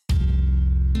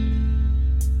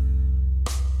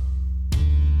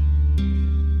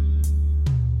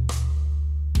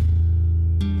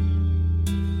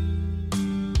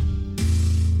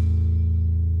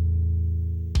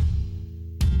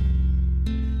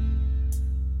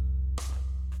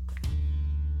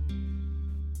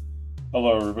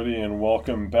Hello, everybody, and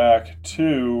welcome back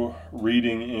to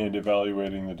Reading and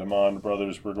Evaluating the Dimond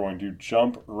Brothers. We're going to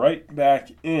jump right back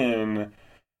in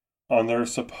on their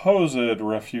supposed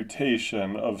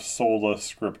refutation of sola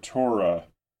scriptura.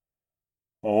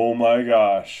 Oh my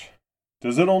gosh.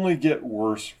 Does it only get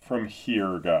worse from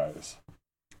here, guys?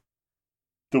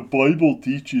 The Bible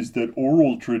teaches that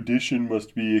oral tradition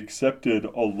must be accepted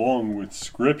along with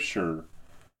Scripture.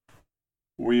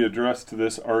 We addressed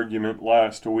this argument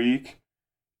last week.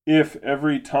 If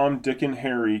every Tom, Dick, and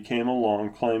Harry came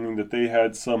along claiming that they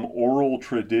had some oral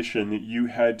tradition that you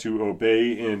had to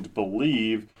obey and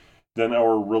believe, then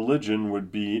our religion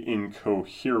would be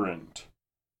incoherent.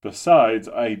 Besides,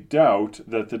 I doubt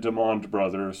that the Dimond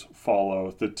Brothers follow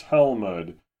the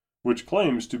Talmud, which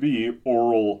claims to be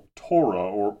oral Torah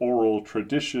or oral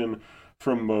tradition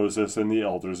from Moses and the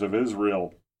elders of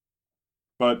Israel.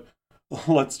 But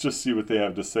let's just see what they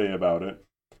have to say about it.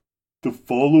 The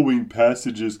following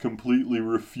passages completely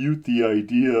refute the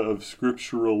idea of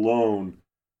Scripture alone.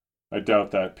 I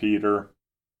doubt that, Peter.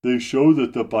 They show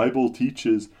that the Bible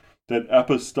teaches that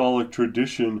apostolic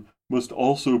tradition must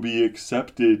also be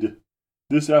accepted.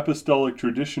 This apostolic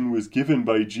tradition was given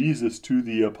by Jesus to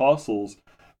the apostles,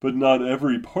 but not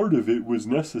every part of it was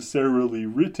necessarily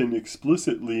written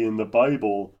explicitly in the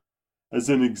Bible. As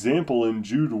an example, in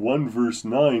Jude 1 verse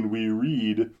 9 we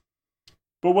read,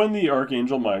 "But when the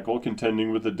archangel Michael,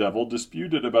 contending with the devil,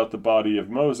 disputed about the body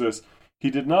of Moses, he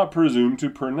did not presume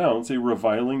to pronounce a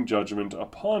reviling judgment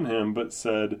upon him, but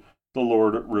said, 'The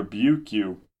Lord rebuke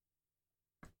you.'"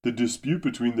 The dispute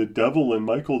between the devil and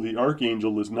Michael the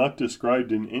archangel is not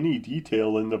described in any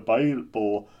detail in the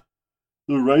Bible.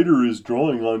 The writer is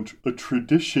drawing on a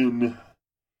tradition.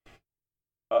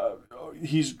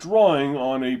 He's drawing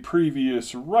on a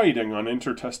previous writing on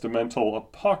intertestamental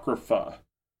apocrypha,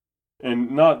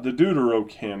 and not the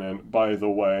Deuterocanon, by the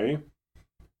way.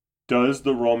 Does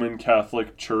the Roman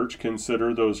Catholic Church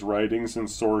consider those writings and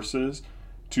sources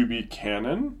to be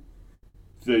canon?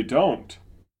 They don't.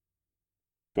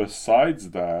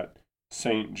 Besides that,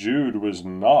 St. Jude was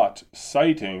not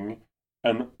citing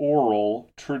an oral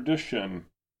tradition.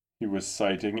 He was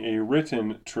citing a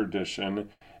written tradition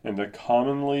and the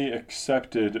commonly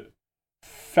accepted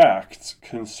facts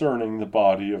concerning the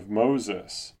body of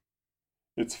Moses.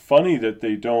 It's funny that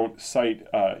they don't cite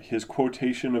his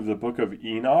quotation of the book of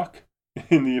Enoch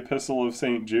in the Epistle of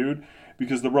St. Jude,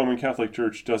 because the Roman Catholic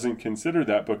Church doesn't consider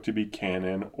that book to be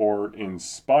canon or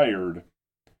inspired.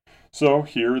 So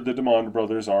here the Dimond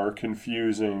Brothers are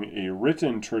confusing a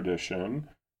written tradition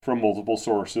from multiple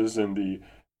sources in the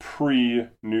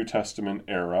pre-New Testament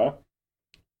era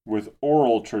with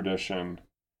oral tradition.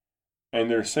 And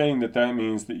they're saying that that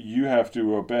means that you have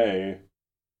to obey,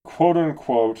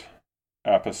 quote-unquote,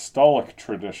 apostolic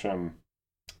tradition,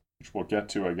 which we'll get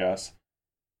to, I guess.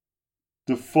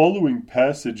 The following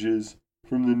passages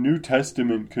from the New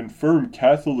Testament confirm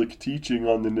Catholic teaching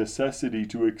on the necessity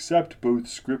to accept both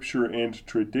Scripture and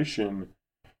tradition.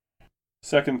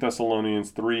 2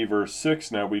 Thessalonians 3 verse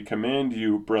 6, "Now we command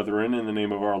you, brethren, in the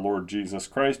name of our Lord Jesus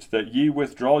Christ, that ye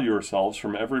withdraw yourselves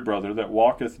from every brother that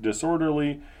walketh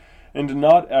disorderly, and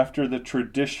not after the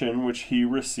tradition which he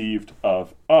received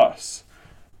of us."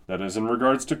 That is in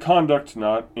regards to conduct,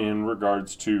 not in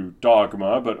regards to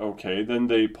dogma, but okay, then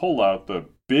they pull out the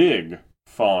big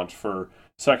font for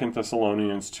 2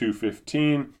 Thessalonians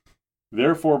 2:15.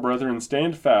 "Therefore, brethren,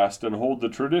 stand fast and hold the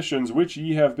traditions which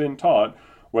ye have been taught,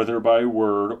 whether by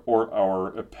word or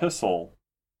our epistle."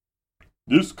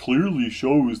 This clearly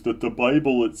shows that the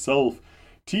Bible itself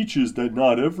teaches that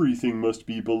not everything must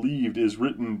be believed is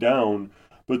written down,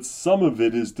 but some of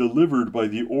it is delivered by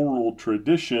the oral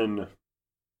tradition.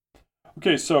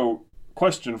 Okay, so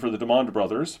question for the Dimond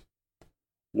Brothers.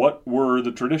 What were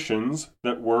the traditions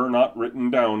that were not written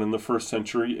down in the 1st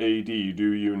century AD?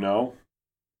 Do you know?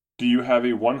 Do you have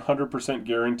a 100%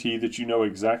 guarantee that you know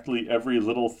exactly every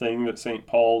little thing that St.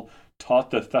 Paul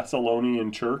taught the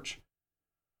Thessalonian church?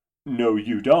 No,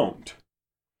 you don't.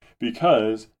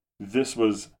 Because this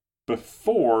was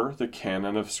before the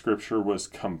canon of Scripture was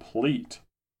complete.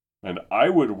 And I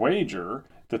would wager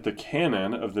that the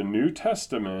canon of the New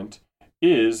Testament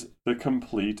is the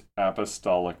complete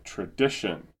apostolic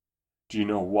tradition. Do you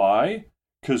know why?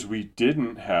 Because we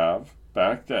didn't have,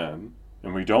 back then,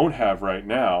 and we don't have right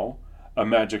now, a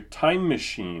magic time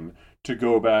machine to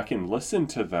go back and listen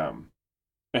to them.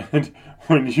 And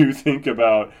when you think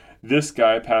about this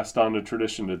guy passed on a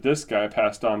tradition to this guy,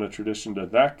 passed on a tradition to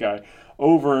that guy,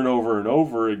 over and over and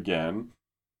over again,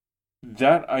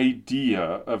 that idea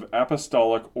of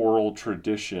apostolic oral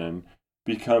tradition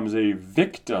becomes a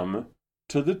victim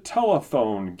to the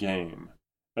telephone game.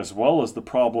 as well as the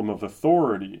problem of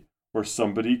authority, where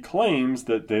somebody claims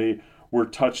that they were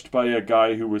touched by a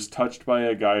guy who was touched by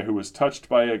a guy who was touched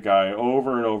by a guy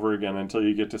over and over again until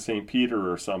you get to St.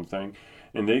 Peter or something,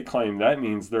 and they claim that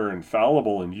means they're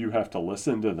infallible and you have to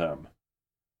listen to them.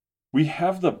 We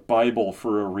have the Bible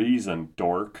for a reason,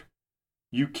 dork.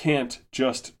 You can't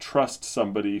just trust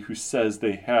somebody who says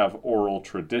they have oral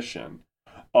tradition.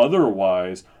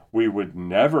 Otherwise, we would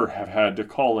never have had to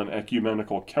call an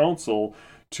ecumenical council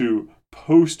to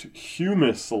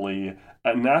posthumously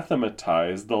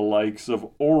anathematize the likes of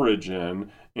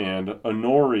Origen and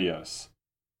Honorius.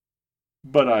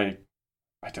 But I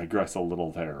digress a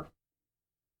little there.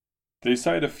 They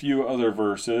cite a few other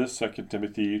verses, 2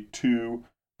 Timothy 2,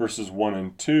 verses 1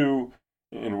 and 2,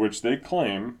 in which they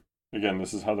claim, again,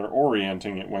 this is how they're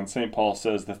orienting it, when St. Paul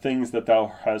says, "The things that thou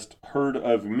hast heard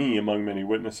of me among many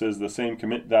witnesses, the same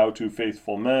commit thou to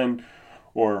faithful men."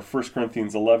 Or 1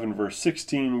 Corinthians 11, verse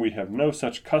 16, "We have no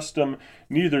such custom,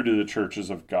 neither do the churches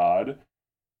of God."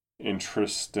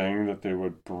 Interesting that they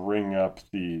would bring up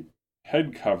the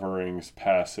head coverings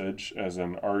passage as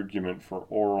an argument for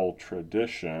oral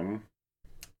tradition.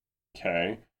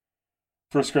 Okay.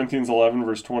 1 Corinthians 11,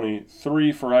 verse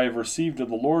 23, "For I have received of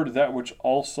the Lord that which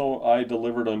also I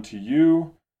delivered unto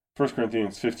you." 1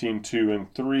 Corinthians 15, 2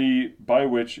 and 3, "By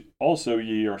which also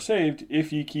ye are saved,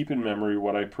 if ye keep in memory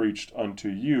what I preached unto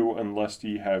you, unless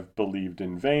ye have believed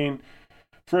in vain.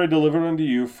 For I delivered unto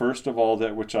you first of all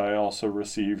that which I also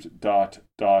received, ...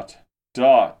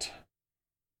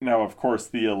 Now, of course,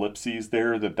 the ellipses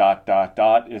there,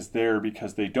 the ... is there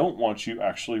because they don't want you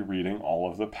actually reading all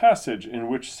of the passage in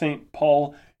which St.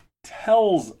 Paul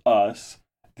tells us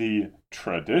the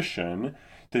tradition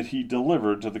that he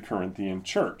delivered to the Corinthian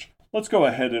church. Let's go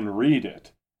ahead and read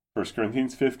it. 1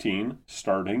 Corinthians 15,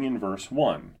 starting in verse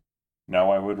 1. "Now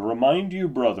I would remind you,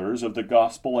 brothers, of the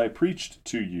gospel I preached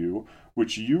to you,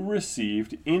 which you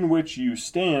received, in which you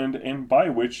stand, and by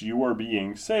which you are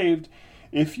being saved,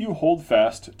 if you hold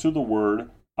fast to the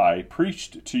word I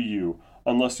preached to you,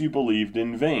 unless you believed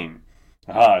in vain."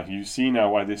 You see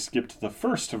now why they skipped the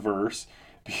first verse,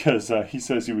 because he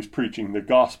says he was preaching the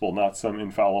gospel, not some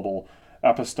infallible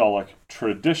apostolic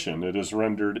tradition. It is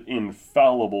rendered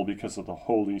infallible because of the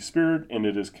Holy Spirit, and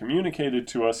it is communicated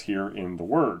to us here in the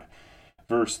Word.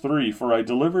 Verse 3, "For I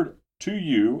delivered to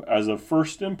you as of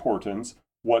first importance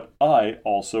what I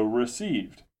also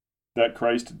received, that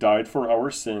Christ died for our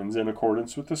sins in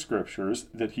accordance with the Scriptures,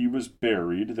 that he was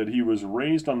buried, that he was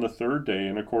raised on the third day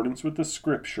in accordance with the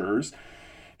Scriptures,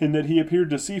 and that he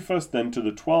appeared to Cephas, then to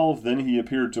the 12, then he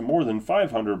appeared to more than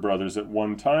 500 brothers at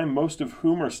one time, most of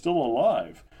whom are still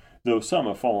alive, though some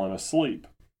have fallen asleep.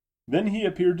 Then he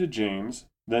appeared to James,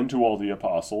 then to all the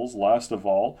apostles. Last of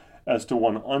all, as to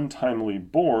one untimely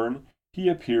born, he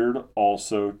appeared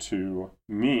also to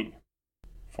me.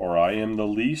 For I am the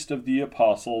least of the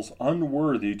apostles,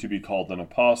 unworthy to be called an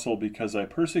apostle, because I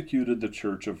persecuted the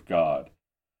church of God.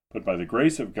 But by the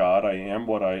grace of God I am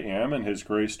what I am, and his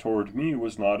grace toward me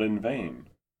was not in vain.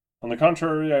 On the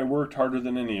contrary, I worked harder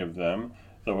than any of them,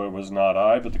 though it was not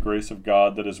I, but the grace of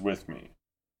God that is with me.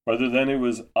 Whether then it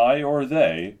was I or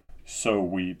they, so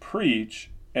we preach,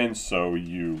 and so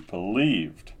you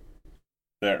believed."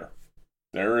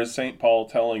 There is St. Paul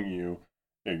telling you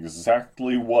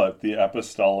exactly what the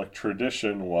apostolic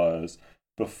tradition was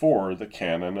before the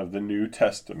canon of the New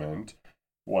Testament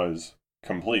was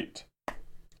complete.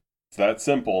 It's that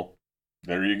simple.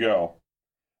 There you go.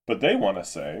 But they want to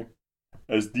say,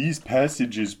 as these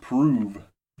passages prove,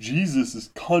 Jesus'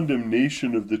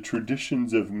 condemnation of the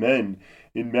traditions of men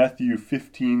in Matthew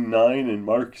 15:9 and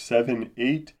Mark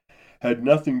 7:8 had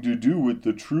nothing to do with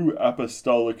the true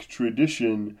apostolic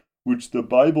tradition which the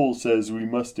Bible says we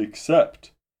must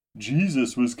accept.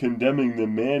 Jesus was condemning the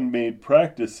man-made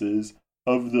practices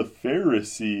of the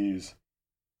Pharisees.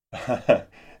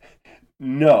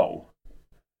 No,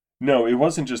 it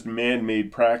wasn't just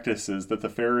man-made practices that the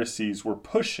Pharisees were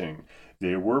pushing.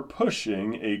 They were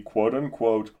pushing a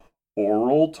quote-unquote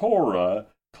oral Torah,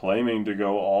 claiming to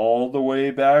go all the way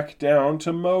back down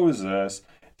to Moses,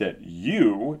 that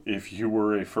you, if you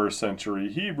were a first-century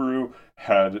Hebrew,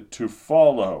 had to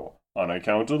follow on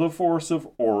account of the force of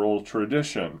oral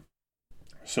tradition.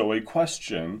 So a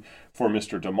question for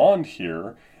Mr. Dimond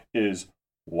here is,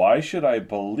 why should I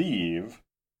believe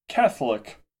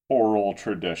Catholic oral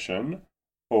tradition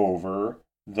over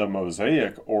the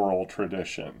Mosaic oral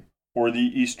tradition, or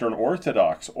the Eastern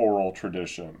Orthodox oral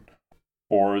tradition,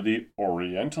 or the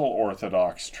Oriental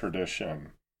Orthodox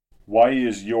tradition? Why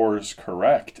is yours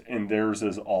correct and theirs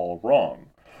is all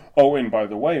wrong? Oh, and by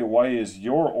the way, why is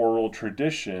your oral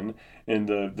tradition in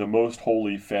the most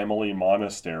holy family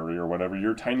monastery or whatever,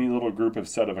 your tiny little group of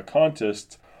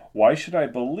sedevacantists, why should I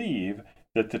believe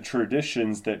that the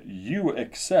traditions that you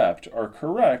accept are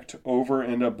correct over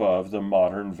and above the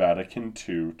modern Vatican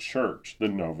II Church, the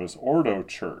Novus Ordo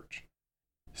Church?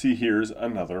 See, here's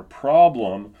another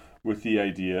problem with the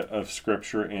idea of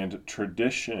Scripture and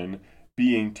tradition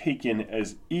being taken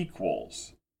as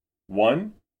equals.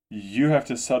 One, you have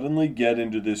to suddenly get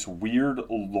into this weird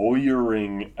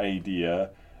lawyering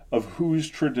idea of whose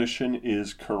tradition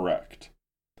is correct.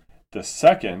 The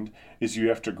second is you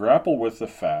have to grapple with the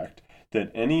fact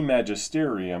that any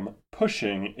magisterium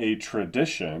pushing a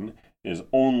tradition is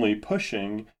only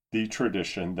pushing the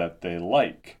tradition that they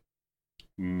like.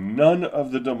 None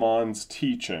of the Dimond's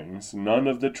teachings, none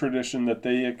of the tradition that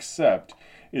they accept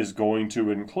is going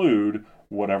to include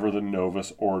whatever the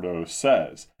Novus Ordo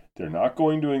says. They're not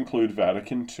going to include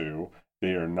Vatican II.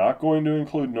 They are not going to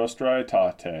include Nostra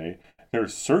Aetate. They're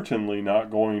certainly not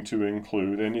going to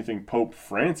include anything Pope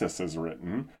Francis has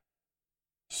written.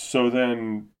 So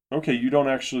then, okay, you don't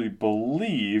actually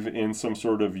believe in some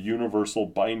sort of universal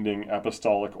binding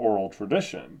apostolic oral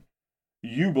tradition.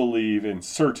 You believe in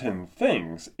certain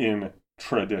things in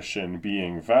tradition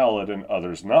being valid and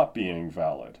others not being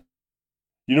valid.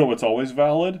 You know what's always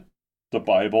valid? The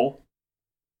Bible,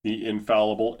 the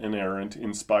infallible, inerrant,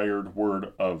 inspired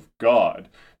Word of God,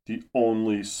 the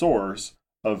only source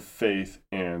of faith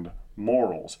and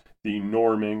morals, the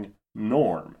norming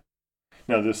norm.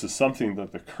 Now, this is something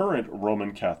that the current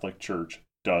Roman Catholic Church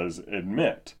does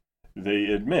admit. They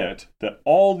admit that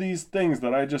all these things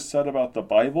that I just said about the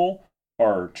Bible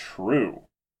are true.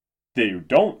 They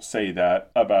don't say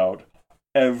that about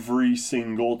every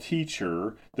single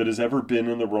teacher that has ever been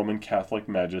in the Roman Catholic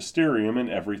magisterium and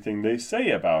everything they say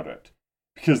about it,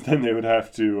 because then they would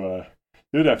have to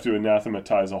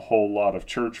anathematize a whole lot of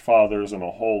church fathers and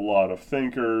a whole lot of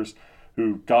thinkers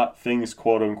who got things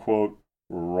quote unquote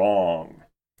wrong,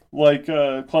 like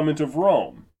Clement of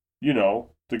Rome, you know,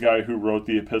 the guy who wrote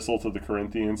the epistle to the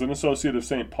Corinthians, an associate of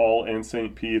St. Paul and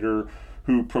St. Peter,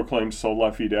 who proclaimed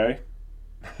sola fide.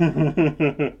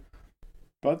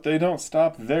 But they don't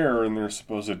stop there in their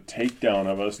supposed takedown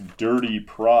of us dirty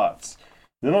prots.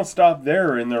 They don't stop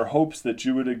there in their hopes that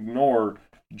you would ignore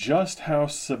just how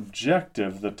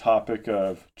subjective the topic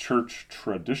of church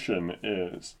tradition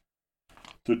is.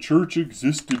 The church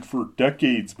existed for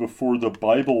decades before the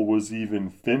Bible was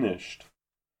even finished.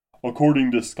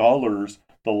 According to scholars,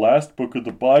 the last book of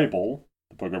the Bible,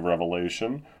 the book of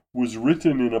Revelation, was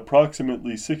written in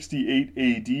approximately 68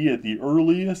 AD at the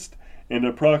earliest and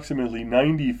approximately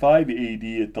 95 AD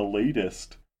at the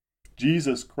latest.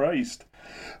 Jesus Christ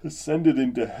ascended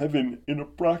into heaven in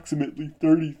approximately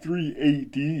 33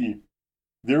 AD.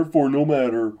 Therefore, no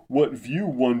matter what view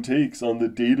one takes on the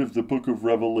date of the book of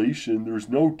Revelation, there's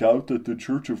no doubt that the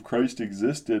Church of Christ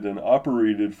existed and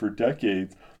operated for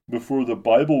decades before the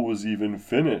Bible was even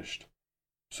finished.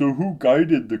 So who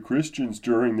guided the Christians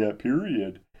during that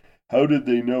period? How did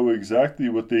they know exactly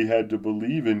what they had to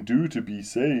believe and do to be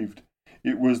saved?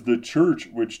 It was the church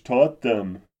which taught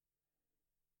them.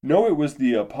 No, it was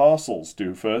the apostles,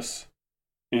 doofus.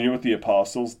 And you know what the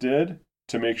apostles did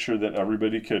to make sure that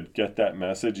everybody could get that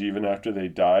message even after they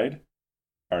died?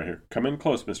 All right, here. Come in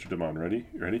close, Mr. Dimond. Ready?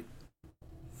 You ready?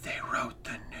 They wrote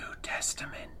the New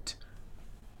Testament.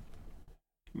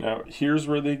 Now, here's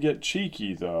where they get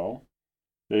cheeky, though.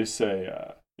 They say,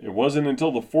 it wasn't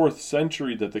until the 4th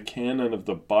century that the canon of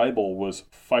the Bible was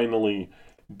finally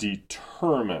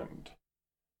determined.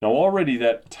 Now, already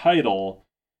that title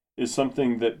is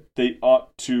something that they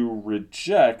ought to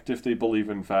reject if they believe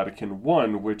in Vatican I,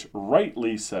 which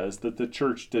rightly says that the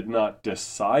church did not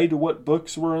decide what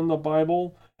books were in the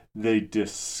Bible, they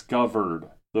discovered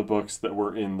the books that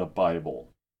were in the Bible.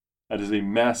 That is a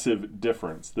massive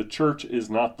difference. The church is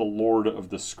not the Lord of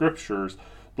the Scriptures.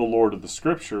 The Lord of the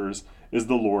Scriptures is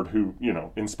the Lord who,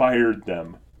 inspired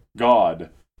them, God.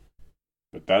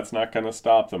 But that's not going to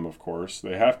stop them, of course.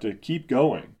 They have to keep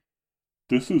going.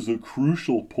 This is a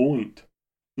crucial point.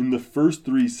 In the first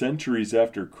 3 centuries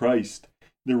after Christ,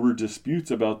 there were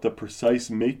disputes about the precise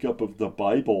makeup of the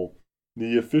Bible.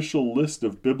 The official list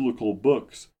of biblical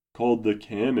books, called the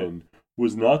canon,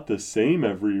 was not the same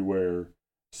everywhere.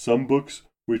 Some books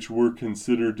which were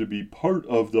considered to be part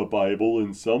of the Bible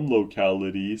in some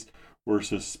localities were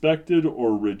suspected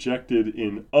or rejected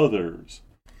in others.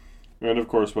 And of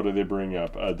course, what do they bring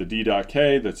up? The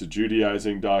D.K., that's a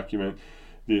Judaizing document.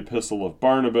 The Epistle of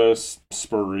Barnabas,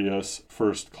 spurious.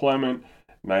 1 Clement,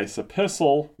 nice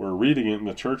epistle. We're reading it in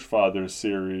the Church Fathers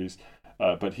series.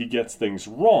 but he gets things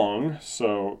wrong,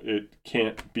 so it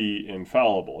can't be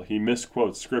infallible. He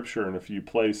misquotes Scripture in a few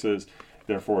places,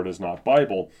 therefore it is not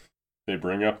Bible. They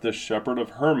bring up the Shepherd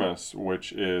of Hermas,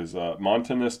 which is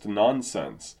Montanist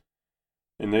nonsense.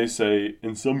 And they say,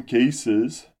 in some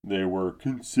cases, they were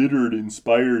considered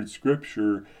inspired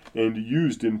Scripture and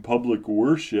used in public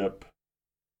worship.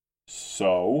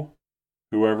 So,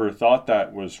 whoever thought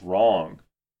that was wrong.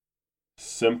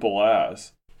 Simple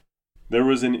as. There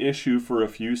was an issue for a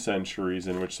few centuries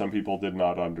in which some people did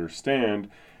not understand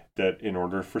that in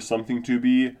order for something to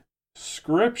be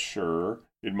Scripture,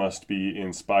 it must be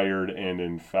inspired and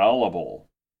infallible,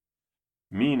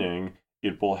 meaning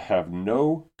it will have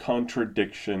no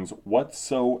contradictions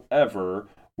whatsoever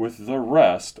with the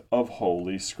rest of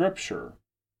Holy Scripture.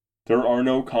 There are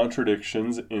no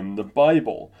contradictions in the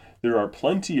Bible. There are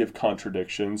plenty of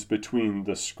contradictions between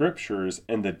the Scriptures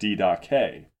and the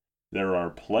Didache. There are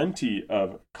plenty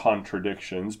of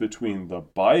contradictions between the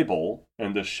Bible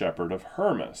and the Shepherd of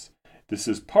Hermas. This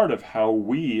is part of how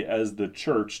we as the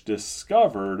church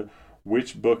discovered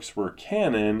which books were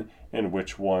canon and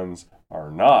which ones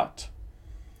are not.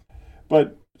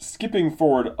 But skipping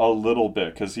forward a little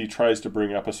bit, because he tries to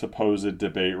bring up a supposed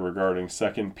debate regarding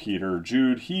 2 Peter,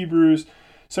 Jude, Hebrews,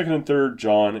 2nd and 3rd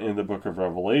John in the book of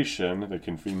Revelation. They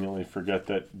conveniently forget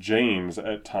that James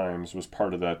at times was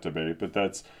part of that debate, but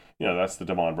that's the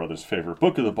Dimond Brothers' favorite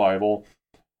book of the Bible.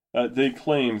 They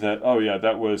claim that,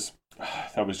 that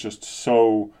was just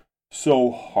so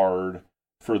hard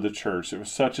for the church. It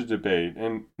was such a debate,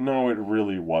 and no, it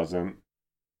really wasn't.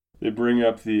 They bring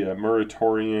up the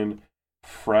Muratorian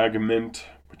fragment,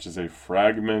 which is a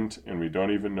fragment, and we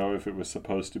don't even know if it was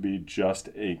supposed to be just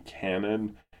a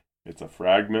canon. It's a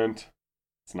fragment.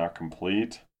 It's not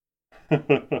complete.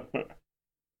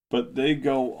 But they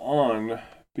go on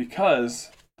because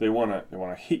they want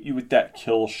to hit you with that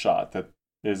kill shot that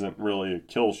isn't really a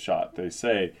kill shot. They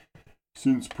say,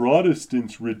 since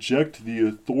Protestants reject the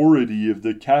authority of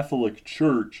the Catholic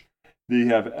Church, they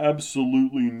have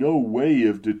absolutely no way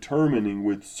of determining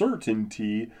with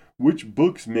certainty which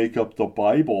books make up the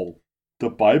Bible. The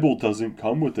Bible doesn't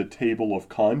come with a table of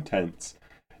contents.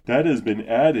 That has been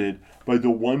added by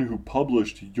the one who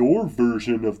published your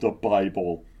version of the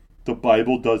Bible. The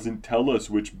Bible doesn't tell us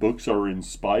which books are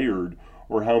inspired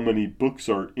or how many books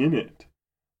are in it.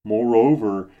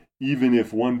 Moreover, even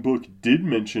if one book did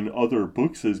mention other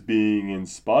books as being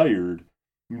inspired,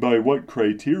 by what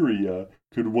criteria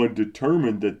could one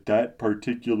determine that that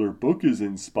particular book is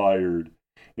inspired?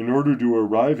 In order to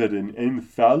arrive at an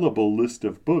infallible list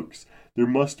of books, there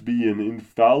must be an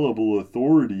infallible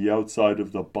authority outside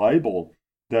of the Bible,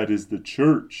 that is the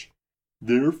Church.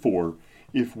 Therefore,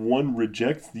 if one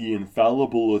rejects the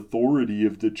infallible authority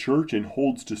of the Church and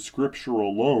holds to Scripture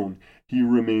alone, he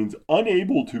remains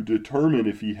unable to determine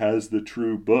if he has the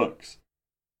true books.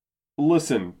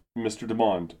 Listen, Mr.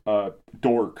 Dimond,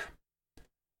 dork.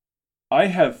 I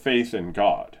have faith in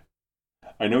God.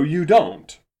 I know you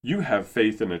don't. You have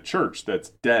faith in a church that's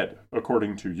dead,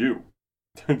 according to you.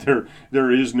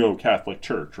 There is no Catholic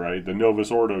Church, right? The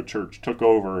Novus Ordo Church took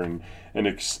over and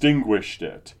extinguished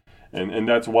it. And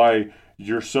that's why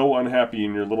you're so unhappy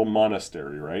in your little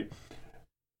monastery, right?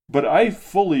 But I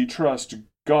fully trust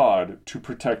God to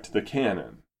protect the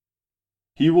canon.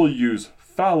 He will use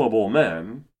fallible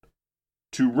men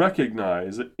to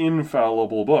recognize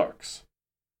infallible books.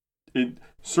 It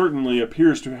certainly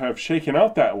appears to have shaken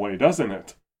out that way, doesn't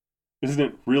it? Isn't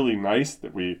it really nice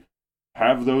that we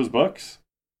have those books?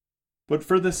 But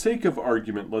for the sake of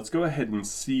argument, let's go ahead and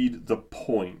cede the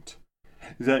point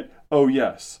that, oh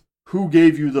yes, who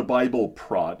gave you the Bible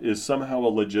prot is somehow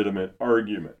a legitimate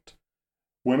argument.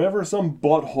 Whenever some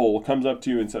butthole comes up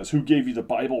to you and says, who gave you the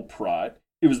Bible prot?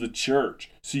 It was the church,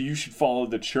 so you should follow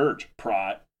the church,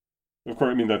 prot. Of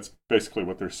course, I mean, that's basically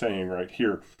what they're saying right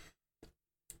here.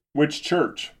 Which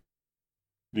church?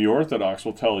 The Orthodox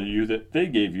will tell you that they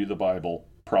gave you the Bible,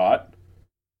 prot.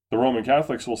 The Roman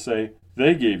Catholics will say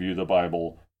they gave you the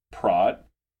Bible, prot.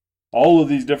 All of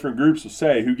these different groups will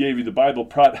say, who gave you the Bible,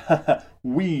 prot?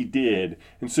 We did.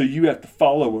 And so you have to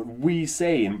follow what we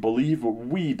say and believe what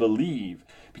we believe,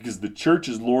 because the church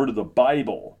is Lord of the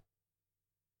Bible.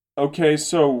 Okay,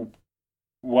 so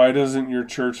why doesn't your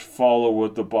church follow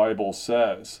what the Bible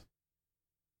says?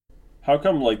 How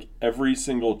come, like, every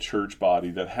single church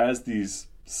body that has these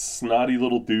snotty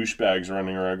little douchebags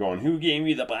running around going, who gave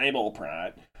you the Bible,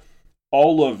 prot?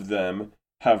 All of them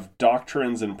have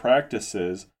doctrines and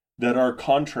practices that are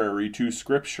contrary to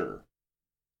Scripture.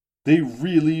 They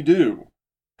really do.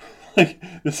 Like,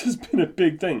 this has been a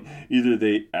big thing. Either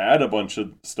they add a bunch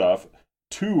of stuff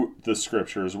to the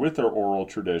scriptures with their oral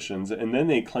traditions, and then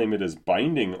they claim it as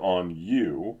binding on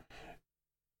you.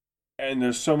 And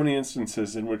there's so many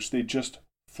instances in which they just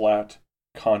flat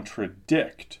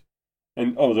contradict.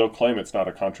 And they'll claim it's not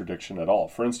a contradiction at all.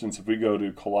 For instance, if we go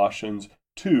to Colossians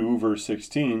 2, verse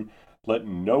 16, let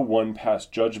no one pass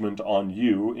judgment on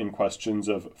you in questions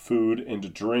of food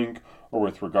and drink, or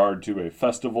with regard to a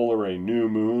festival or a new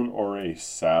moon or a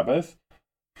Sabbath.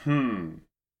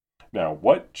 Now,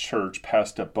 what church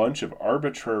passed a bunch of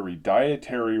arbitrary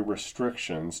dietary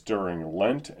restrictions during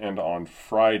Lent and on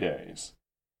Fridays?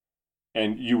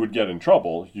 And you would get in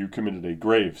trouble. You committed a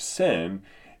grave sin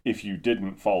if you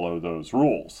didn't follow those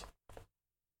rules.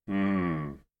 I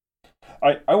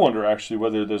wonder actually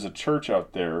whether there's a church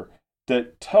out there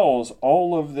that tells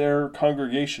all of their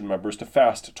congregation members to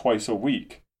fast twice a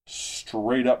week.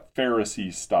 Straight up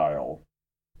Pharisee style.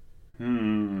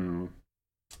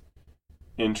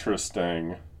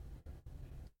 Interesting.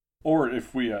 Or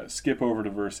if we skip over to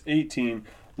verse 18,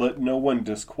 let no one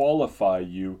disqualify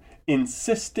you,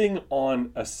 insisting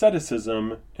on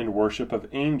asceticism and worship of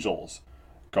angels,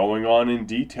 going on in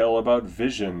detail about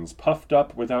visions, puffed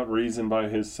up without reason by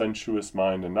his sensuous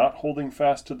mind, and not holding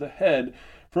fast to the head,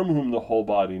 from whom the whole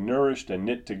body, nourished and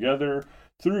knit together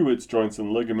through its joints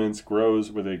and ligaments,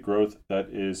 grows with a growth that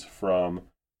is from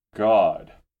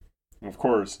God. Of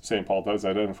course, St. Paul does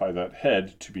identify that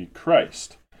head to be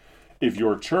Christ. If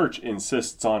your church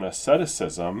insists on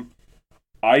asceticism,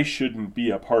 I shouldn't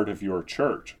be a part of your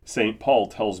church. St. Paul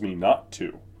tells me not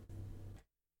to.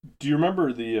 Do you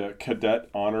remember the cadet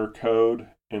honor code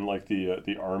in like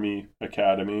the Army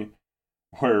Academy,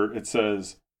 where it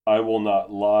says, I will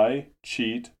not lie,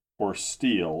 cheat, or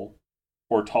steal,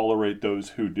 or tolerate those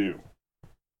who do?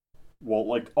 Well,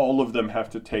 like all of them have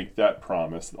to take that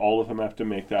promise. All of them have to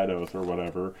make that oath or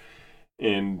whatever.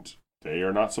 And they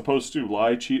are not supposed to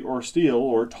lie, cheat, or steal,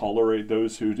 or tolerate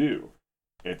those who do.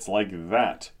 It's like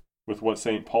that with what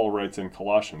St. Paul writes in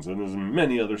Colossians. And there's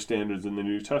many other standards in the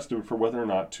New Testament for whether or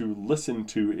not to listen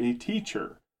to a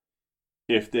teacher.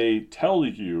 If they tell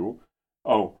you,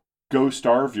 go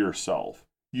starve yourself,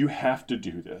 you have to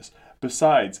do this.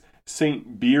 Besides,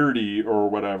 St. Beardy or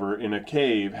whatever in a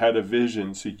cave had a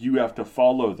vision, so you have to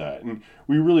follow that. And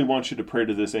we really want you to pray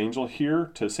to this angel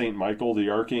here, to St. Michael the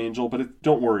Archangel, but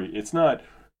don't worry, it's not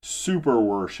super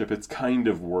worship, it's kind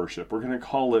of worship. We're going to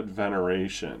call it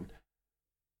veneration.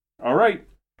 All right,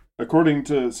 according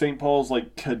to St. Paul's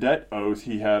cadet oath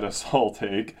he had us all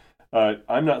take,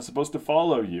 I'm not supposed to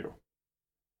follow you.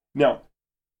 Now,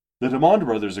 the Dimond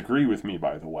Brothers agree with me,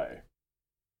 by the way.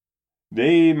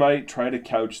 They might try to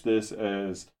couch this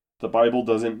as the Bible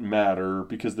doesn't matter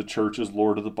because the church is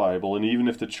Lord of the Bible, and even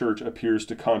if the church appears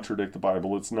to contradict the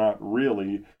Bible, it's not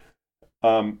really.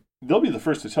 They'll be the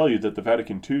first to tell you that the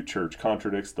Vatican II church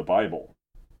contradicts the Bible.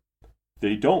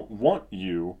 They don't want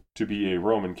you to be a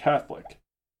Roman Catholic.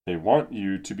 They want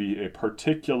you to be a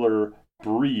particular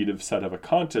breed of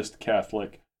Sedevacantist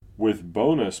Catholic with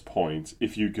bonus points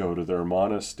if you go to their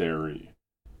monastery.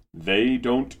 They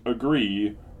don't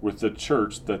agree with the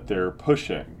church that they're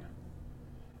pushing.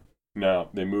 Now,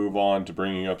 they move on to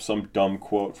bringing up some dumb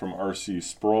quote from R.C.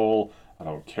 Sproul. I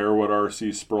don't care what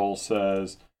R.C. Sproul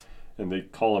says. And they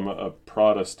call him a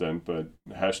Protestant, but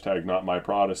hashtag not my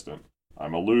Protestant.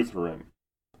 I'm a Lutheran.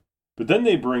 But then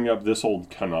they bring up this old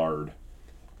canard.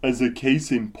 As a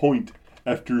case in point,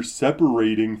 after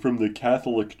separating from the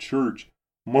Catholic Church,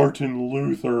 Martin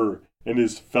Luther and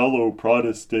his fellow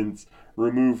Protestants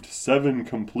removed 7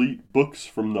 complete books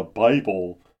from the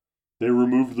Bible. They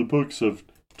removed the books of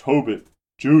Tobit,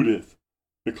 Judith,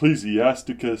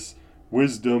 Ecclesiasticus,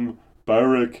 Wisdom,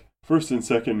 Baruch, 1st and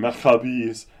 2nd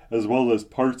Maccabees, as well as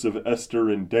parts of Esther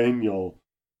and Daniel.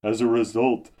 As a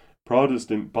result,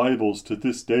 Protestant Bibles to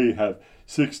this day have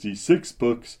 66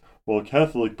 books, while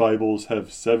Catholic Bibles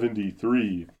have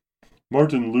 73.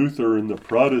 Martin Luther and the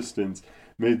Protestants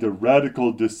made the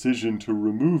radical decision to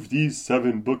remove these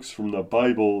 7 books from the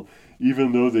Bible,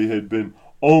 even though they had been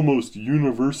almost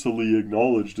universally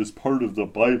acknowledged as part of the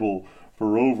Bible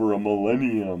for over a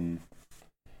millennium.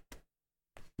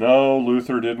 No,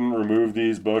 Luther didn't remove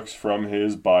these books from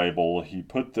his Bible. He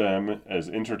put them as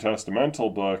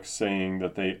intertestamental books, saying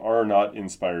that they are not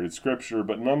inspired scripture,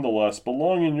 but nonetheless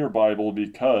belong in your Bible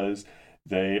because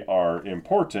they are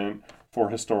important for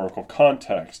historical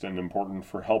context and important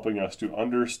for helping us to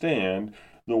understand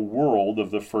the world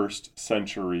of the first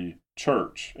century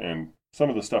church. And some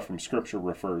of the stuff from Scripture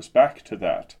refers back to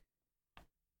that.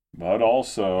 But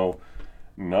also,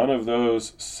 none of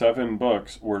those 7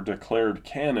 books were declared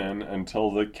canon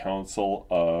until the Council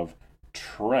of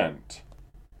Trent.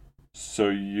 So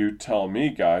you tell me,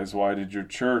 guys, why did your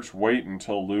church wait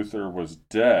until Luther was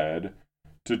dead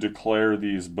to declare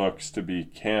these books to be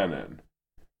canon?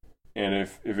 And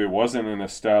if it wasn't an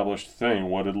established thing,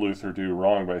 what did Luther do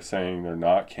wrong by saying they're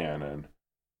not canon?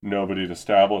 Nobody had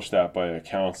established that by a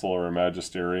council or a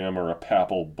magisterium or a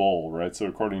papal bull, right? So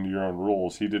according to your own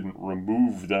rules, he didn't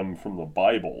remove them from the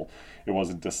Bible. It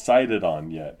wasn't decided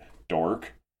on yet,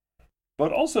 dork.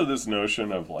 But also this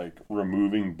notion of like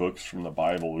removing books from the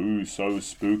Bible, ooh, so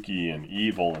spooky and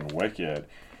evil and wicked.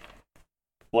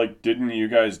 Like, didn't you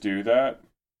guys do that?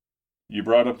 You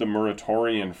brought up the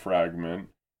Muratorian fragment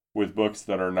with books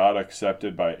that are not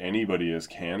accepted by anybody as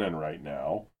canon right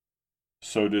now.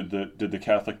 So did the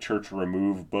Catholic Church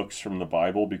remove books from the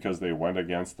Bible because they went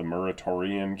against the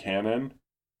Muratorian canon?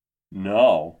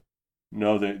 No.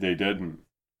 No, they didn't.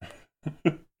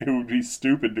 It would be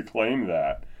stupid to claim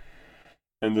that.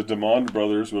 And the Dimond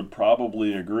Brothers would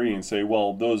probably agree and say,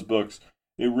 well, those books,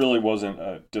 it really wasn't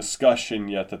a discussion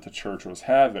yet that the church was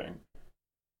having.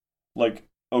 Like,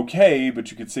 okay,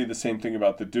 but you could say the same thing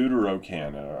about the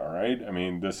Deuterocanon, all right? I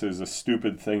mean, this is a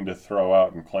stupid thing to throw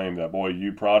out and claim that, boy,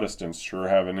 you Protestants sure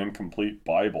have an incomplete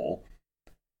Bible.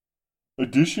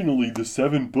 Additionally, the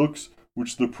 7 books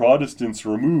which the Protestants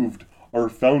removed are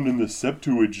found in the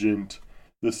Septuagint.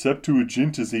 The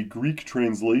Septuagint is a Greek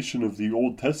translation of the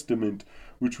Old Testament,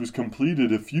 which was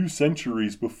completed a few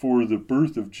centuries before the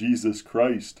birth of Jesus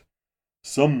Christ.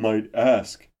 Some might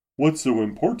ask, what's so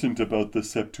important about the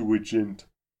Septuagint?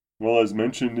 Well, as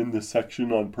mentioned in the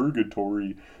section on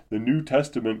purgatory, the New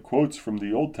Testament quotes from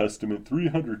the Old Testament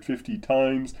 350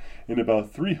 times, and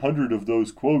about 300 of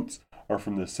those quotes are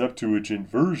from the Septuagint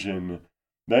version.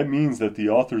 That means that the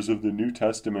authors of the New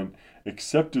Testament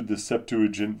accepted the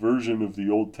Septuagint version of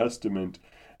the Old Testament,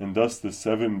 and thus the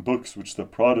 7 books which the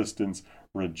Protestants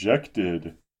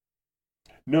rejected.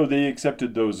 No, they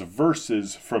accepted those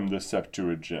verses from the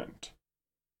Septuagint.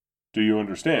 Do you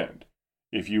understand?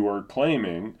 If you are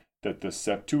claiming that the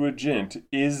Septuagint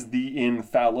is the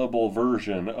infallible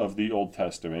version of the Old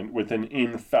Testament with an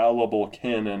infallible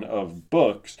canon of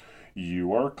books,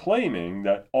 you are claiming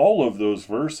that all of those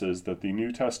verses that the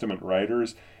New Testament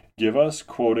writers give us,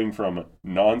 quoting from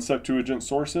non-Septuagint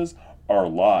sources, are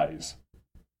lies.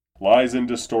 Lies and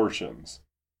distortions.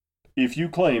 If you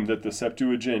claim that the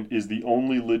Septuagint is the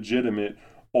only legitimate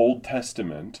Old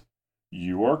Testament,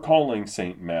 you are calling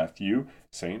St. Matthew,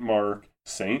 St. Mark,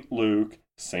 St. Luke,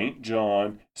 St.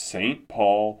 John, St.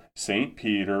 Paul, St.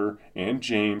 Peter, and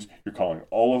James, you're calling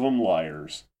all of them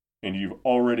liars. And you've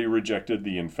already rejected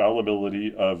the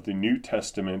infallibility of the New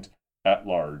Testament at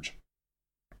large.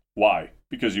 Why?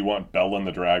 Because you want Bel and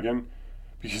the Dragon?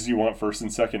 Because you want 1st and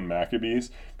 2nd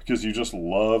Maccabees? Because you just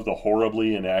love the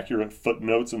horribly inaccurate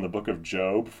footnotes in the book of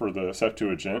Job for the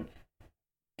Septuagint?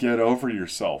 Get over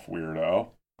yourself, weirdo.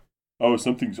 Oh,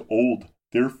 something's old,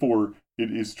 therefore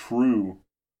it is true.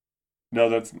 No,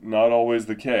 that's not always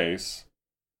the case.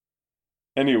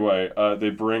 Anyway, they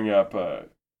bring up,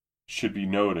 should be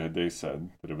noted, they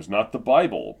said, that it was not the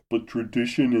Bible, but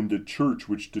tradition in the church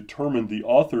which determined the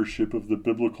authorship of the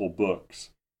biblical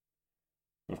books.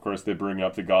 Of course, they bring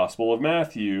up the Gospel of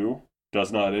Matthew,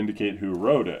 does not indicate who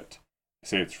wrote it. They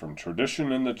say it's from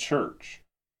tradition in the church.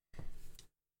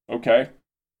 Okay,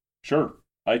 sure.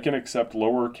 I can accept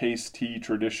lowercase t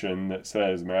tradition that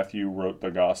says Matthew wrote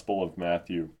the Gospel of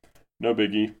Matthew. No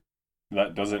biggie.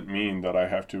 That doesn't mean that I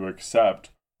have to accept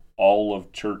all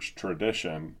of church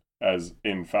tradition as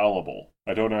infallible.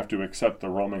 I don't have to accept the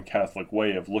Roman Catholic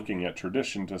way of looking at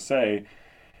tradition to say,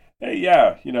 hey,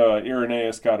 yeah,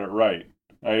 Irenaeus got it right.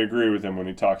 I agree with him when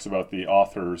he talks about the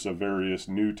authors of various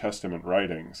New Testament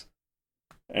writings.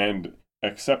 And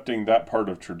accepting that part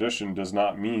of tradition does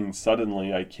not mean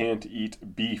suddenly I can't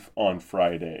eat beef on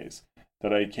Fridays,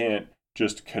 that I can't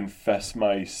just confess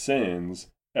my sins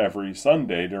every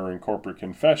Sunday during corporate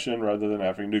confession rather than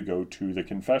having to go to the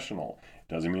confessional.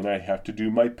 It doesn't mean I have to do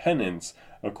my penance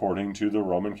according to the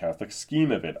Roman Catholic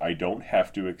scheme of it. I don't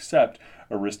have to accept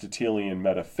Aristotelian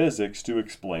metaphysics to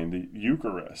explain the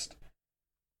Eucharist.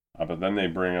 But then they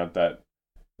bring out that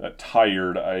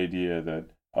tired idea that,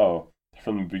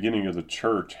 from the beginning of the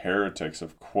church, heretics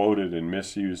have quoted and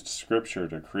misused scripture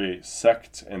to create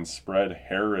sects and spread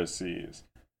heresies.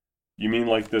 You mean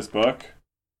like this book?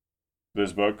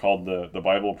 This book called The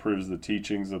Bible Proves the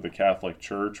Teachings of the Catholic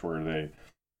Church, where they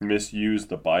misuse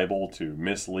the Bible to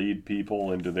mislead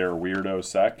people into their weirdo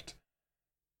sect?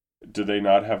 Do they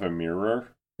not have a mirror?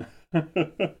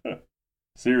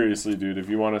 Seriously, dude, if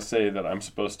you want to say that I'm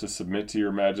supposed to submit to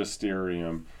your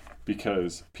magisterium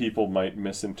because people might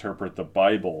misinterpret the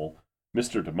Bible,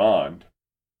 Mr. Dimond,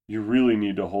 you really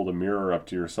need to hold a mirror up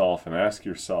to yourself and ask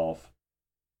yourself,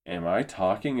 am I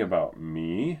talking about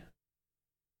me?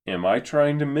 Am I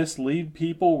trying to mislead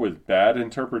people with bad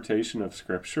interpretation of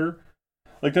Scripture?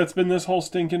 Like, that's been this whole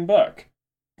stinking book.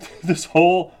 This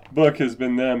whole book has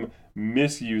been them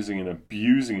misusing and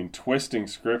abusing and twisting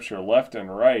Scripture left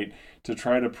and right to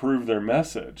try to prove their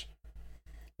message.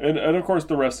 And of course,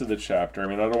 the rest of the chapter. I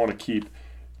mean, I don't want to keep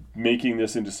making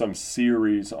this into some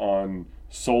series on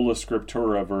sola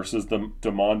scriptura versus the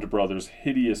Dimond Brothers'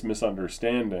 hideous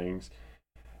misunderstandings.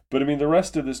 But I mean, the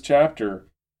rest of this chapter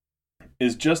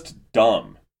is just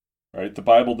dumb, right? The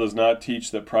Bible does not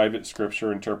teach that private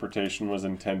scripture interpretation was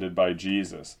intended by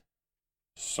Jesus.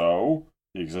 So,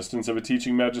 the existence of a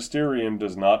teaching magisterium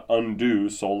does not undo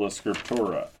sola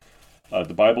scriptura.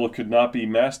 The Bible could not be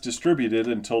mass distributed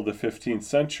until the 15th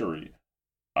century.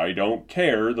 I don't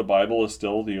care, the Bible is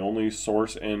still the only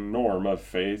source and norm of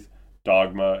faith,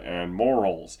 dogma, and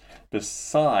morals.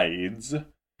 Besides,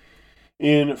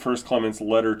 in 1 Clement's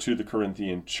letter to the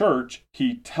Corinthian church,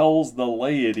 he tells the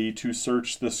laity to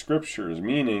search the scriptures,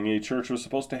 meaning a church was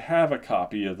supposed to have a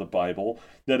copy of the Bible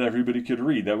that everybody could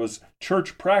read. That was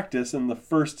church practice in the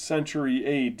 1st century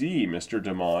A.D., Mr.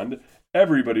 Dimond.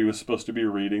 Everybody was supposed to be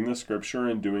reading the scripture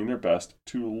and doing their best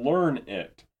to learn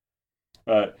it.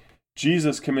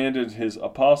 Jesus commanded his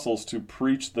apostles to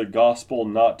preach the gospel,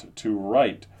 not to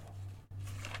write.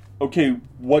 Okay,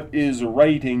 what is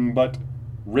writing but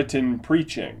written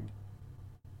preaching?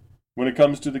 When it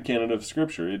comes to the canon of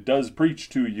Scripture, it does preach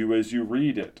to you as you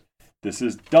read it. This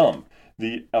is dumb.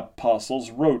 The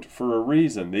apostles wrote for a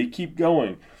reason. They keep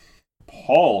going.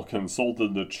 Paul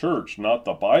consulted the church, not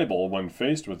the Bible, when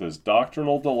faced with his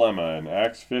doctrinal dilemma in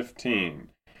Acts 15.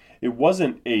 It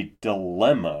wasn't a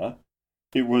dilemma.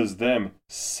 It was them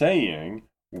saying,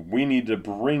 we need to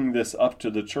bring this up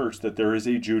to the church that there is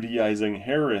a Judaizing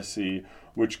heresy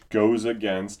which goes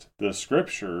against the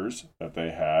scriptures that they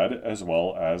had as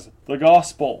well as the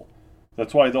gospel.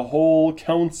 That's why the whole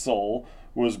council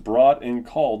was brought and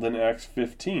called in Acts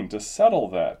 15 to settle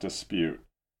that dispute.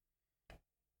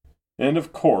 And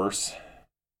of course,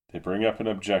 they bring up an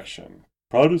objection.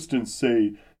 Protestants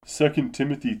say 2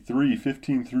 Timothy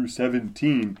 3:15 through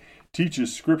 17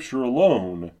 teaches Scripture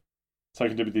alone.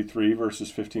 2 Timothy 3, verses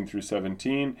 15 through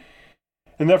 17.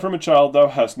 And that from a child thou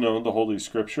hast known the Holy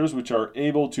Scriptures, which are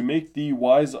able to make thee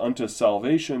wise unto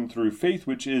salvation through faith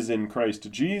which is in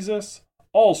Christ Jesus.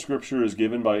 All Scripture is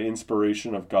given by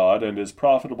inspiration of God, and is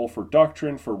profitable for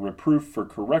doctrine, for reproof, for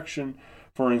correction,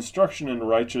 for instruction in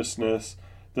righteousness,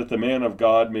 that the man of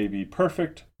God may be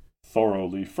perfect,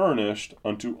 thoroughly furnished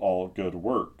unto all good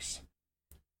works.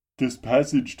 This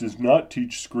passage does not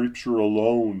teach Scripture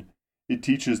alone. It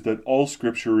teaches that all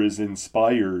Scripture is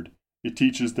inspired. It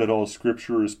teaches that all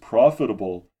Scripture is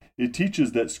profitable. It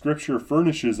teaches that Scripture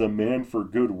furnishes a man for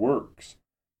good works.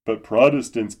 But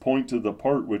Protestants point to the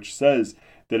part which says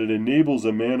that it enables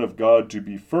a man of God to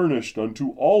be furnished unto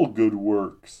all good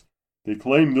works. They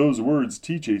claim those words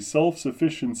teach a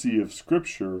self-sufficiency of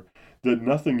Scripture, that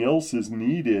nothing else is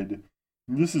needed.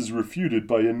 This is refuted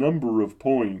by a number of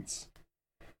points.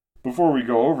 Before we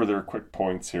go over their quick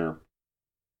points here,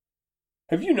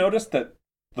 have you noticed that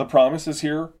the promises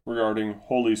here regarding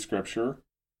Holy Scripture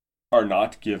are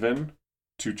not given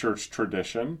to church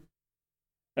tradition?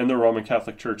 And the Roman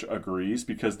Catholic Church agrees,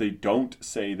 because they don't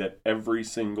say that every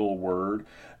single word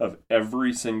of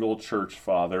every single church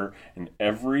father and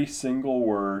every single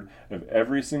word of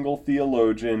every single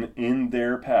theologian in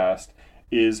their past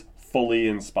is fully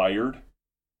inspired.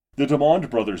 The Dimond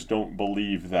Brothers don't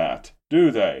believe that, do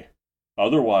they?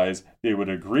 Otherwise, they would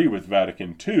agree with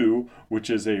Vatican II, which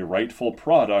is a rightful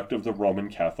product of the Roman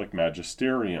Catholic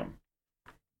magisterium.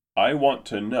 I want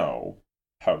to know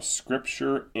how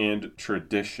Scripture and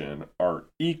tradition are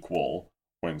equal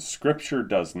when Scripture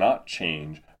does not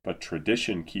change, but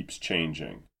tradition keeps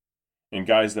changing. And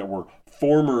guys that were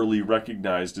formerly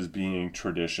recognized as being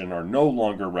tradition are no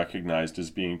longer recognized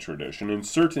as being tradition. And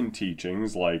certain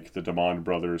teachings, like the Dimond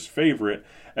Brothers' favorite,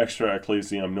 Extra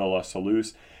Ecclesiam Nulla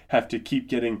Salus, have to keep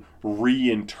getting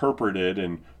reinterpreted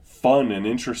in fun and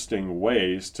interesting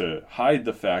ways to hide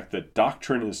the fact that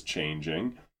doctrine is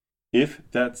changing. If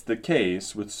that's the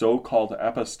case with so-called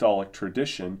apostolic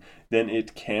tradition, then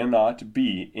it cannot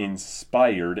be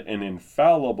inspired and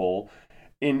infallible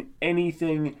in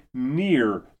anything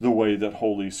near the way that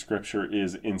Holy Scripture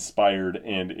is inspired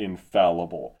and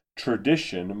infallible.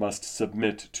 Tradition must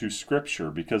submit to Scripture,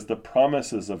 because the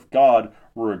promises of God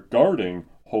regarding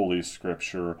Holy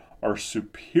Scripture are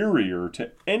superior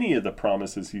to any of the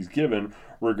promises he's given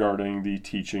regarding the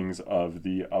teachings of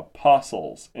the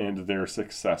apostles and their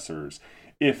successors,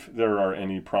 if there are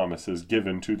any promises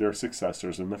given to their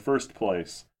successors in the first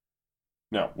place.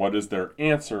 Now, what is their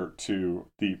answer to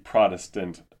the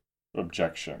Protestant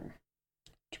objection?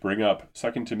 To bring up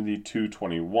 2 Timothy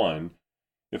 2:21,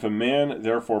 if a man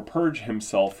therefore purge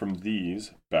himself from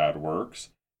these bad works,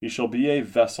 he shall be a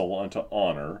vessel unto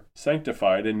honor,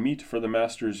 sanctified and meet for the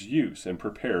master's use, and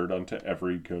prepared unto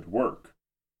every good work.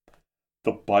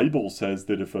 The Bible says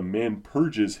that if a man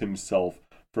purges himself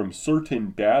from certain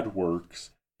bad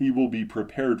works, he will be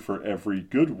prepared for every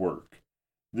good work.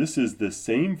 This is the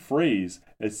same phrase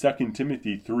as 2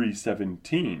 Timothy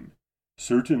 3:17.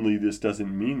 Certainly this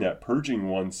doesn't mean that purging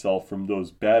oneself from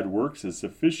those bad works is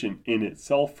sufficient in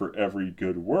itself for every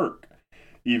good work.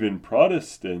 Even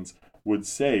Protestants would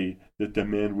say that the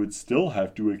man would still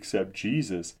have to accept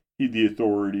Jesus, heed the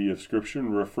authority of Scripture,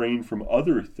 and refrain from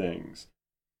other things.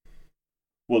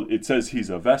 Well, it says he's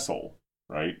a vessel,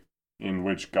 right, in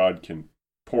which God can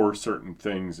pour certain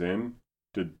things in.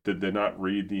 Did they not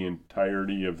read the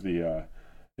entirety of the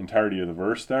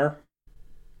verse there?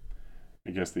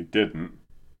 I guess they didn't.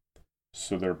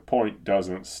 So their point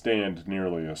doesn't stand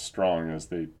nearly as strong as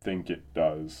they think it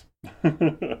does.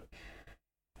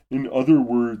 In other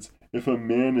words, if a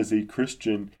man is a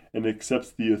Christian and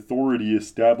accepts the authority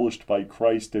established by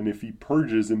Christ, and if he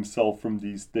purges himself from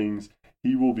these things,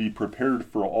 he will be prepared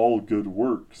for all good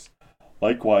works.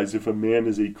 Likewise, if a man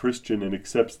is a Christian and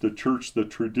accepts the church, the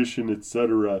tradition,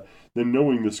 etc., then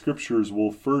knowing the Scriptures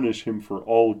will furnish him for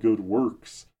all good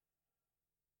works.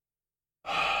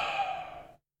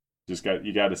 You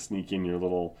got to sneak in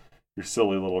your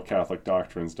silly little Catholic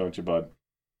doctrines, don't you, bud?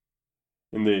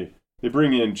 And they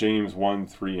bring in James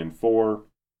 1:3 and 4.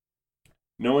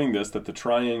 Knowing this, that the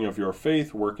trying of your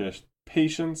faith worketh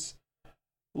patience,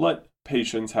 let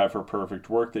patience have her perfect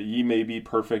work, that ye may be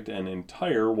perfect and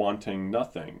entire, wanting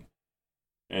nothing.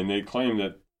 And they claim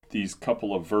that these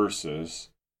couple of verses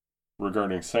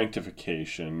regarding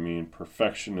sanctification mean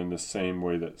perfection in the same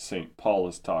way that St. Paul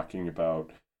is talking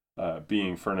about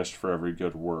being furnished for every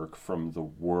good work from the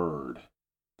Word,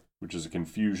 which is a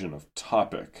confusion of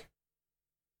topic.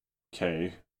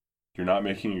 Okay, you're not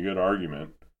making a good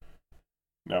argument.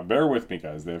 Now, bear with me,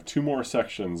 guys. They have 2 more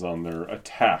sections on their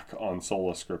attack on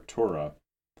Sola Scriptura.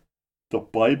 The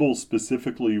Bible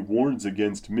specifically warns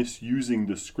against misusing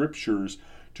the Scriptures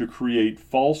to create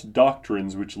false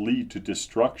doctrines which lead to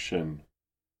destruction.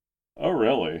 Oh,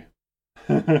 really?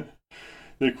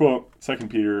 They quote 2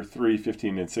 Peter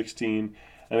 3:15 and 16,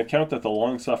 and account that the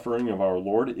long-suffering of our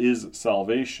Lord is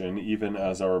salvation, even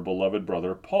as our beloved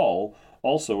brother Paul,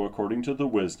 also according to the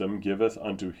wisdom giveth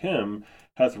unto him,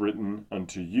 hath written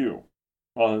unto you.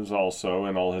 As also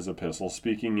in all his epistles,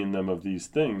 speaking in them of these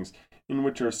things, in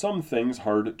which are some things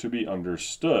hard to be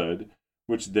understood,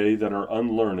 which they that are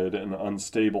unlearned and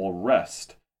unstable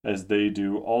wrest, as they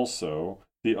do also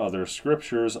the other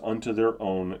Scriptures unto their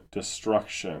own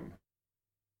destruction.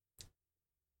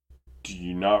 Do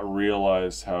you not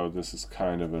realize how this is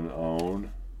kind of an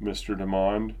own, Mr.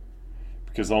 Dimond?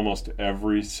 Because almost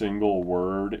every single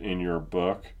word in your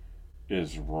book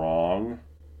is wrong.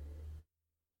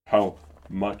 How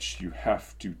much you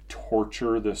have to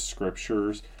torture the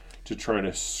Scriptures to try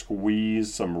to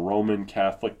squeeze some Roman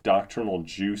Catholic doctrinal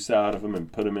juice out of them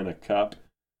and put them in a cup.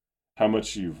 How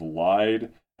much you've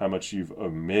lied, how much you've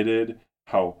omitted,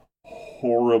 how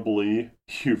horribly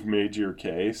you've made your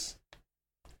case.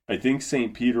 I think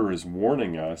St. Peter is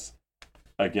warning us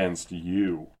against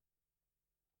you.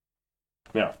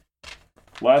 Now,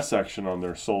 last section on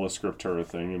their Sola Scriptura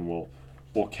thing, and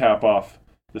we'll cap off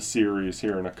the series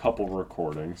here in a couple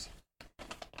recordings.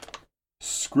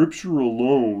 Scripture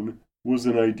alone was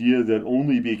an idea that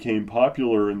only became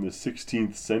popular in the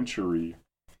 16th century.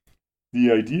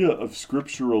 The idea of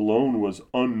Scripture alone was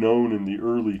unknown in the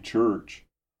early church.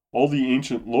 All the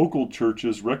ancient local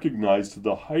churches recognized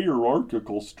the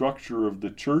hierarchical structure of the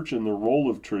church and the role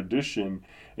of tradition,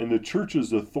 and the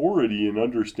church's authority in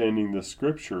understanding the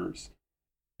Scriptures.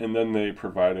 And then they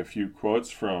provide a few quotes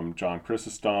from John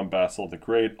Chrysostom, Basil the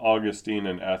Great, Augustine,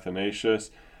 and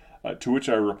Athanasius, to which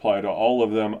I reply to all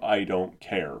of them, I don't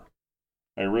care.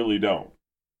 I really don't.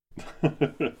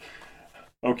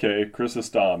 Okay,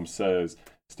 Chrysostom says,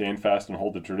 stand fast and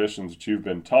hold the traditions which you've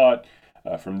been taught.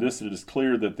 From this it is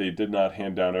clear that they did not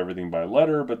hand down everything by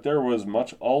letter, but there was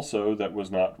much also that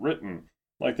was not written.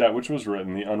 Like that which was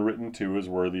written, the unwritten too is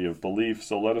worthy of belief,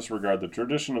 so let us regard the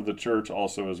tradition of the church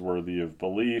also as worthy of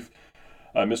belief.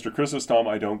 Mr. Chrysostom,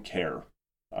 I don't care.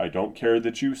 I don't care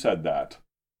that you said that.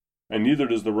 And neither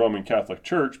does the Roman Catholic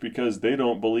Church, because they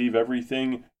don't believe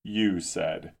everything you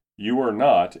said. You are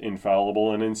not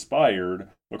infallible and inspired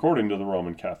according to the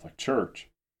Roman Catholic Church.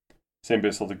 St.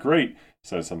 Basil the Great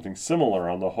says something similar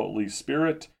on the Holy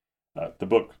Spirit, the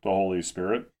book, The Holy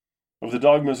Spirit. Of the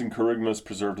dogmas and kerygmas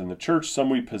preserved in the Church, some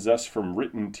we possess from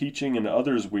written teaching, and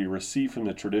others we receive from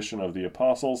the tradition of the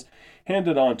apostles,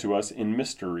 handed on to us in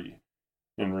mystery.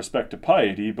 In respect to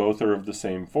piety, both are of the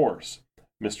same force.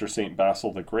 Mr. St.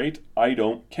 Basil the Great, I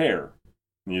don't care.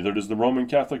 Neither does the Roman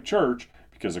Catholic Church,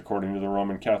 because according to the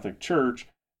Roman Catholic Church,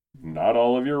 not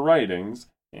all of your writings,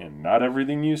 and not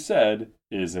everything you said,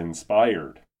 is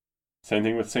inspired. Same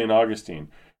thing with St. Augustine.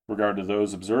 Regard to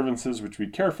those observances which we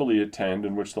carefully attend,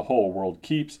 and which the whole world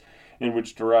keeps, and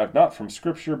which derive not from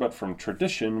Scripture but from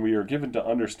tradition, we are given to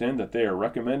understand that they are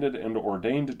recommended and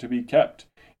ordained to be kept,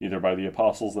 either by the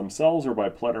apostles themselves or by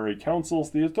plenary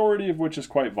councils, the authority of which is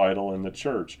quite vital in the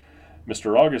Church.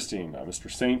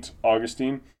 Mr. St.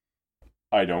 Augustine,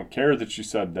 I don't care that you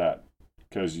said that,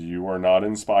 because you are not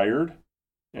inspired,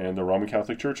 and the Roman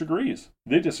Catholic Church agrees.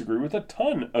 They disagree with a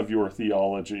ton of your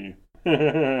theology.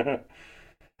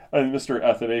 And Mr.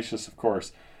 Athanasius, of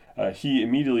course, he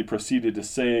immediately proceeded to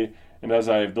say, and as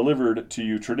I have delivered to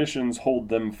you traditions, hold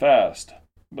them fast.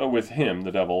 But with him,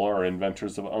 the devil, are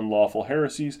inventors of unlawful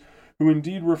heresies, who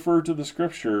indeed refer to the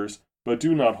Scriptures, but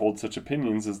do not hold such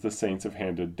opinions as the saints have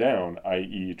handed down,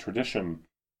 i.e., tradition,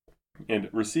 and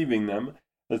receiving them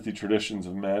as the traditions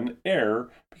of men, err,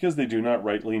 because they do not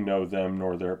rightly know them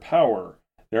nor their power.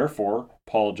 Therefore,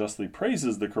 Paul justly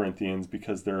praises the Corinthians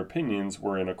because their opinions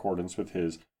were in accordance with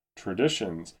his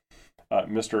traditions.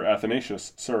 Mr.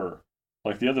 Athanasius, sir,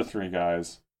 like the other three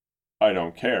guys, I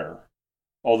don't care.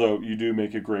 Although you do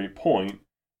make a great point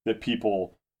that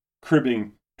people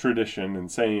cribbing tradition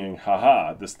and saying,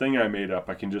 haha, this thing I made up,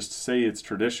 I can just say it's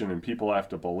tradition and people have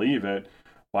to believe it.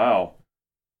 Wow.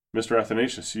 Mr.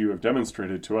 Athanasius, you have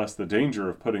demonstrated to us the danger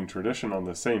of putting tradition on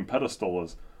the same pedestal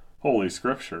as Holy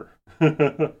Scripture.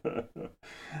 But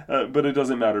it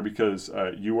doesn't matter because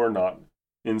you are not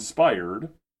inspired.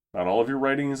 Not all of your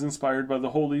writing is inspired by the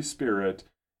Holy Spirit,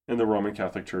 and the Roman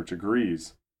Catholic Church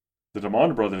agrees. The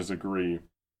Dimond Brothers agree.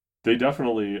 They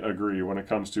definitely agree when it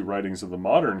comes to writings of the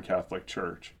modern Catholic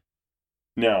Church.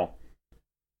 Now,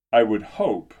 I would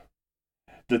hope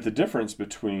that the difference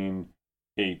between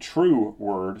a true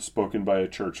word spoken by a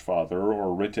church father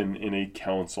or written in a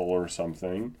council or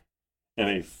something, and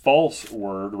a false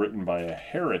word written by a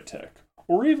heretic,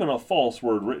 or even a false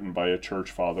word written by a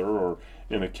church father or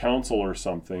in a council or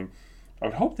something, I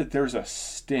would hope that there's a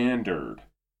standard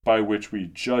by which we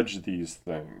judge these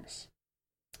things.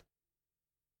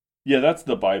 Yeah, that's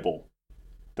the Bible.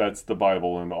 That's the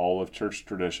Bible, and all of church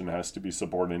tradition has to be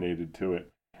subordinated to it,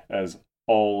 as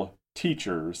all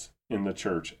teachers in the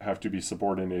church have to be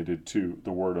subordinated to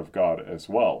the Word of God as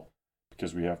well,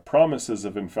 because we have promises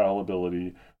of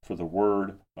infallibility for the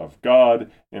Word of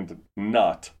God and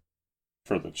not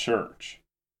for the church.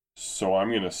 So I'm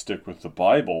going to stick with the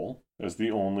Bible as the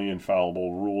only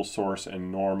infallible rule, source,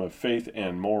 and norm of faith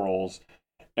and morals,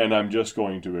 and I'm just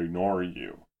going to ignore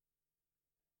you.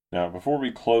 Now, before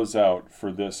we close out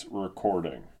for this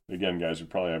recording, again, guys, we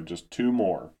probably have just two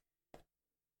more.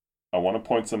 I want to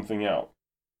point something out.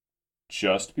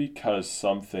 Just because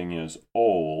something is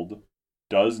old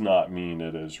does not mean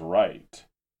it is right.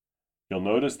 You'll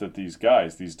notice that these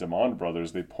guys, these Dimond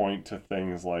Brothers, they point to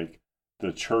things like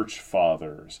the Church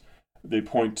Fathers. They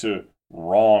point to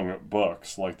wrong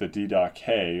books like the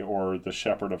Didache or the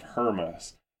Shepherd of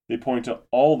Hermas. They point to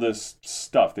all this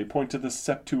stuff. They point to the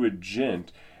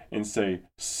Septuagint and say,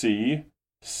 see,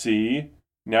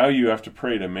 now you have to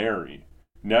pray to Mary.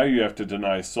 Now you have to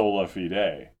deny sola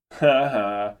fide. Ha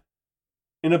ha.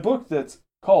 In a book that's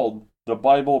called The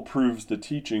Bible Proves the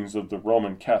Teachings of the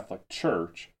Roman Catholic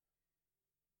Church,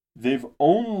 they've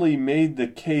only made the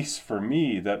case for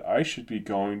me that I should be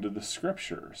going to the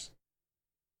Scriptures.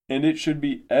 And it should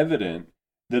be evident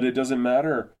that it doesn't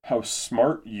matter how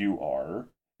smart you are,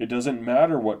 it doesn't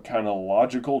matter what kind of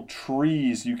logical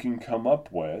trees you can come up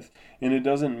with, and it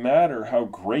doesn't matter how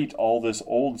great all this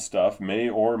old stuff may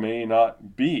or may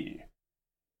not be.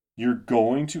 You're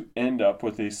going to end up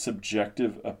with a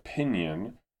subjective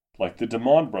opinion like the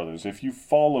Dimond Brothers. If you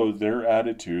follow their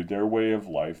attitude, their way of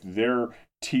life, their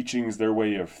teachings, their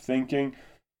way of thinking,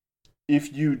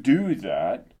 if you do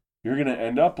that, you're going to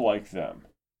end up like them.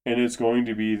 And it's going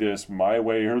to be this my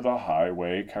way or the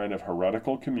highway kind of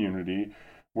heretical community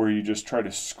where you just try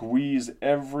to squeeze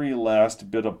every last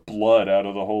bit of blood out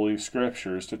of the Holy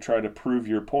Scriptures to try to prove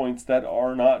your points that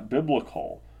are not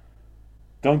biblical.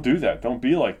 Don't do that. Don't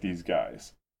be like these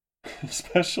guys.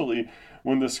 Especially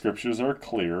when the Scriptures are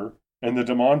clear, and the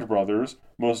Dimond Brothers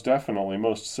most definitely,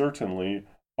 most certainly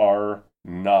are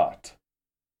not.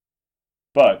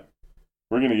 But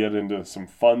we're going to get into some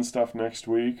fun stuff next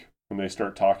week when they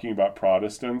start talking about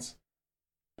Protestants.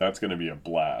 That's going to be a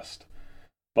blast.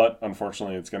 But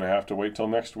unfortunately, it's going to have to wait till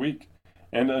next week.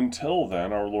 And until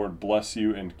then, our Lord bless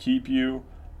you and keep you.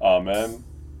 Amen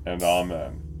and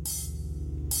amen.